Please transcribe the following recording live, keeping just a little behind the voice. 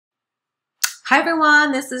Hi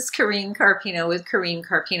everyone, this is Corrine Carpino with Corrine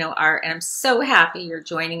Carpino Art, and I'm so happy you're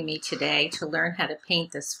joining me today to learn how to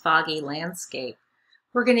paint this foggy landscape.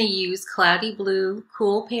 We're going to use cloudy blue,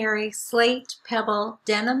 cool Perry, slate, pebble,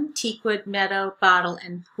 denim, teakwood, meadow, bottle,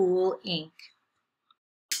 and pool ink.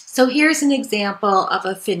 So here's an example of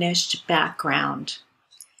a finished background.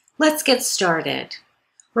 Let's get started.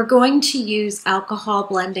 We're going to use alcohol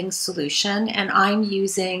blending solution, and I'm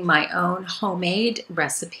using my own homemade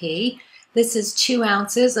recipe. This is 2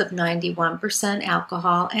 ounces of 91%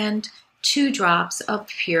 alcohol and 2 drops of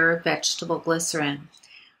pure vegetable glycerin.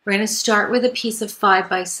 We're going to start with a piece of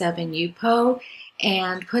 5x7 Yupo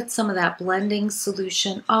and put some of that blending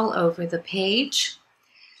solution all over the page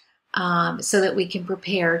so that we can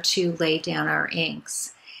prepare to lay down our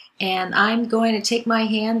inks. And I'm going to take my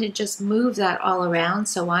hand and just move that all around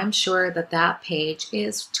so I'm sure that that page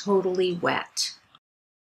is totally wet.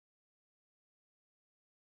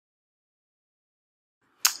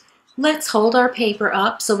 Let's hold our paper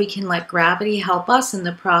up so we can let gravity help us in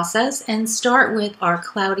the process and start with our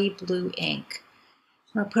cloudy blue ink.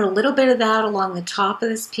 I'm going to put a little bit of that along the top of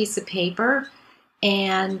this piece of paper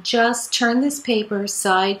and just turn this paper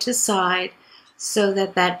side to side so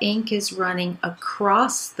that that ink is running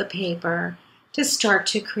across the paper to start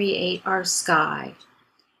to create our sky.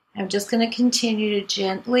 I'm just going to continue to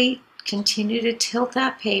gently tilt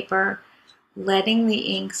that paper, letting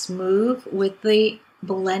the inks move with the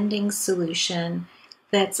blending solution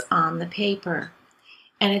that's on the paper.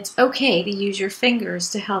 And it's okay to use your fingers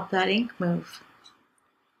to help that ink move.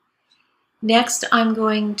 Next, I'm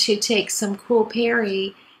going to take some Cool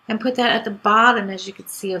Perry and put that at the bottom, as you can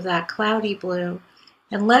see, of that cloudy blue.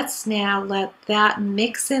 And let's now let that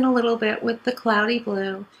mix in a little bit with the cloudy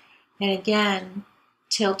blue. And again,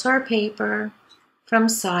 tilt our paper from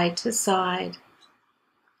side to side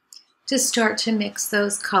to start to mix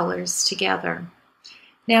those colors together.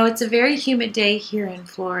 Now, it's a very humid day here in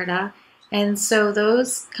Florida, and so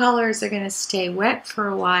those colors are going to stay wet for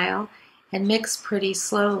a while and mix pretty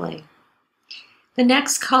slowly. The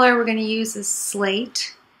next color we're going to use is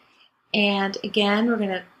slate, and again, we're going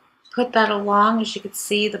to put that along, as you can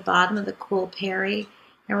see, the bottom of the Cool Perry,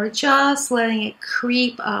 and we're just letting it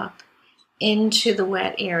creep up into the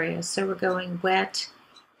wet area. So we're going wet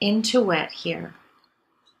into wet here.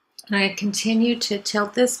 And I continue to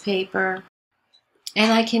tilt this paper,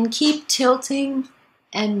 and I can keep tilting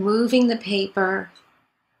and moving the paper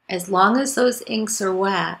as long as those inks are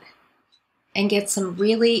wet and get some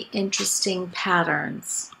really interesting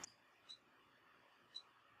patterns.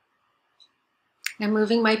 I'm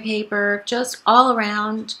moving my paper just all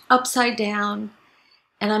around, upside down,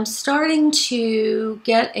 and I'm starting to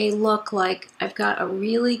get a look like I've got a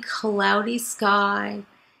really cloudy sky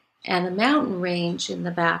and a mountain range in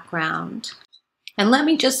the background. And let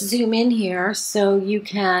me just zoom in here so you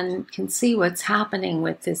can see what's happening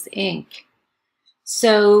with this ink.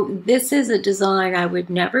 So this is a design I would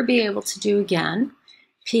never be able to do again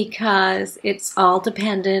because it's all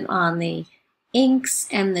dependent on the inks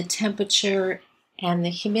and the temperature and the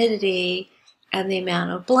humidity and the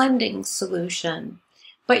amount of blending solution.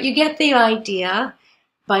 But you get the idea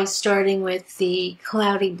by starting with the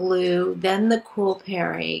cloudy blue, then the Cool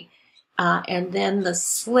Perry, and then the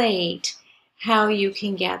slate, how you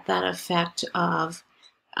can get that effect of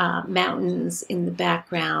mountains in the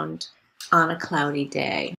background on a cloudy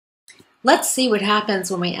day. Let's see what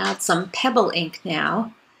happens when we add some pebble ink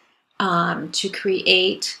now to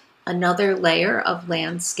create another layer of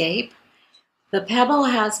landscape. The pebble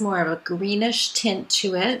has more of a greenish tint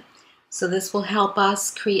to it, so this will help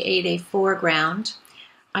us create a foreground.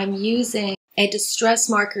 I'm using a distress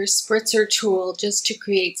marker spritzer tool just to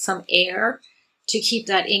create some air to keep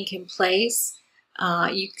that ink in place.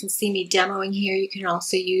 You can see me demoing here. You can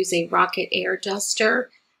also use a rocket air duster,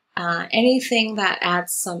 anything that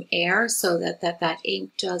adds some air so that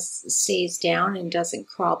ink stays down and doesn't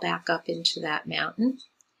crawl back up into that mountain.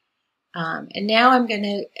 And now I'm going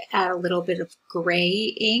to add a little bit of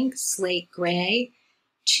gray ink, slate gray,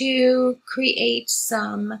 to create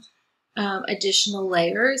some additional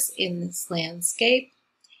layers in this landscape.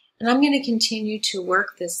 And I'm going to continue to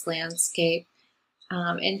work this landscape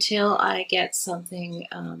until I get something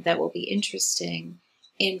that will be interesting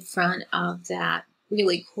in front of that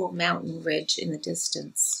really cool mountain ridge in the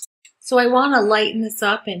distance. So I want to lighten this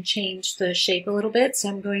up and change the shape a little bit, so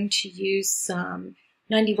I'm going to use some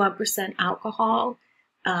 91% alcohol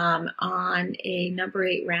on a number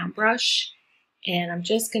 8 round brush, and I'm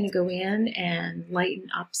just going to go in and lighten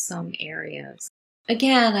up some areas.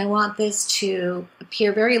 Again, I want this to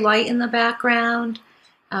appear very light in the background,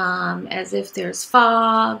 as if there's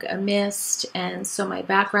fog, a mist, and so my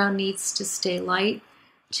background needs to stay light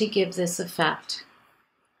to give this effect.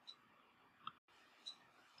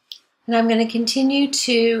 And I'm going to continue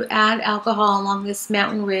to add alcohol along this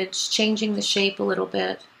mountain ridge, changing the shape a little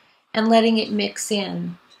bit and letting it mix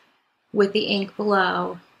in with the ink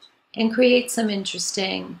below and create some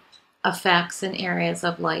interesting effects in areas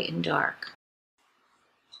of light and dark.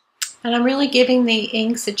 And I'm really giving the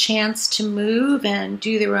inks a chance to move and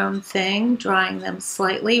do their own thing, drying them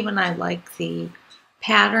slightly when I like the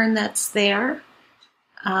pattern that's there.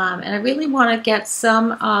 And I really want to get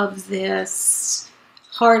some of this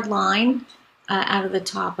hard line out of the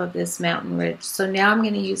top of this mountain ridge. So now I'm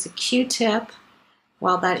going to use a Q-tip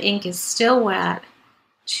while that ink is still wet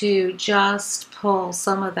to just pull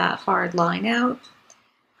some of that hard line out,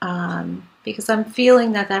 because I'm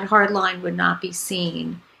feeling that that hard line would not be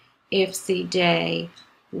seen if the day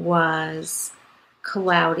was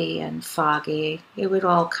cloudy and foggy. It would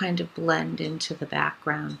all kind of blend into the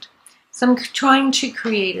background. So I'm trying to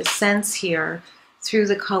create a sense here through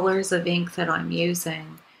the colors of ink that I'm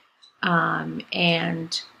using,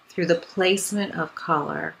 and through the placement of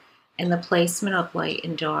color and the placement of light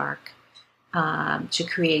and dark, to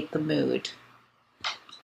create the mood.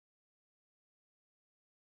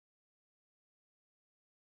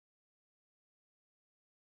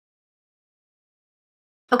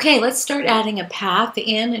 Okay, let's start adding a path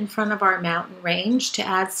in front of our mountain range to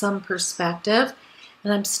add some perspective.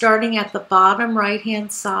 And I'm starting at the bottom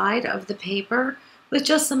right-hand side of the paper with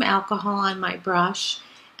just some alcohol on my brush.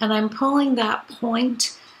 And I'm pulling that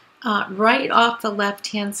point right off the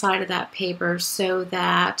left-hand side of that paper so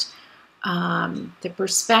that the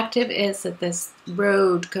perspective is that this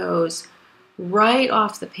road goes right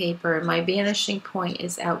off the paper and my vanishing point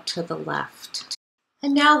is out to the left.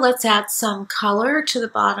 And now let's add some color to the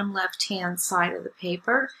bottom left-hand side of the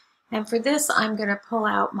paper. And for this, I'm going to pull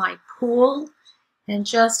out my pool and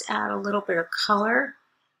just add a little bit of color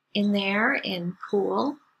in there in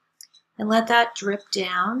pool and let that drip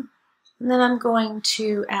down. And then I'm going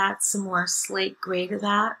to add some more slate gray to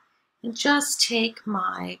that and just take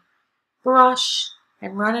my brush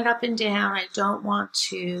and run it up and down. I don't want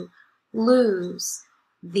to lose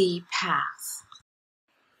the path.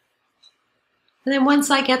 And then once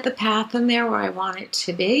I get the path in there where I want it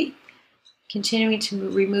to be, continuing to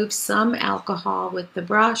remove some alcohol with the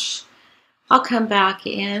brush, I'll come back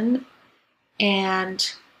in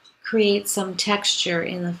and create some texture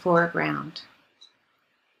in the foreground.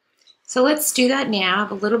 So let's do that now. I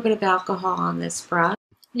have a little bit of alcohol on this brush.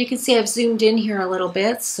 You can see I've zoomed in here a little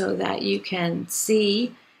bit so that you can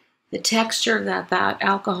see the texture that that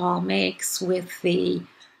alcohol makes with the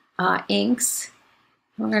inks.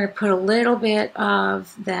 I'm going to put a little bit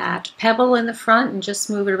of that pebble in the front and just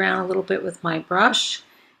move it around a little bit with my brush,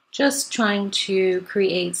 just trying to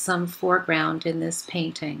create some foreground in this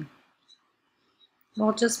painting.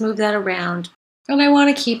 We'll just move that around. And I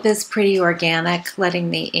want to keep this pretty organic,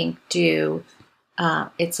 letting the ink do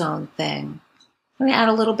its own thing. I'm going to add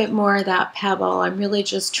a little bit more of that pebble. I'm really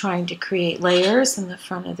just trying to create layers in the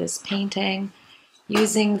front of this painting,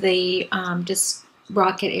 using the just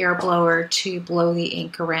rocket air blower to blow the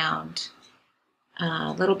ink around.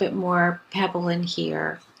 A little bit more pebble in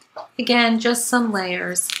here. Again, just some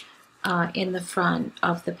layers in the front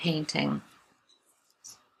of the painting.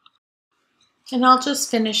 And I'll just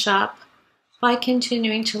finish up by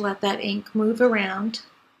continuing to let that ink move around,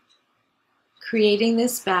 creating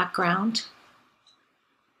this background.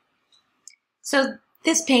 So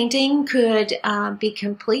this painting could be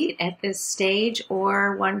complete at this stage,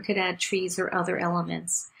 or one could add trees or other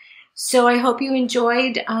elements. So I hope you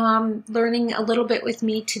enjoyed learning a little bit with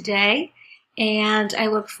me today, and I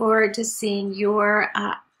look forward to seeing your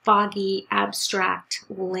foggy abstract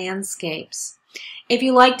landscapes. If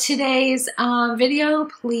you liked today's video,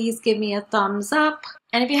 please give me a thumbs up.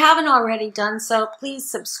 And if you haven't already done so, please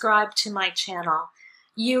subscribe to my channel.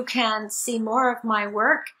 You can see more of my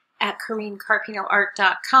work at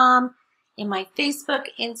CorrineCarpinoArt.com, in my Facebook,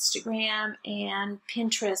 Instagram, and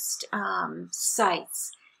Pinterest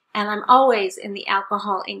sites. And I'm always in the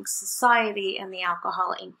Alcohol Ink Society and the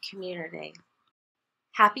Alcohol Ink community.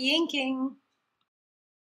 Happy inking!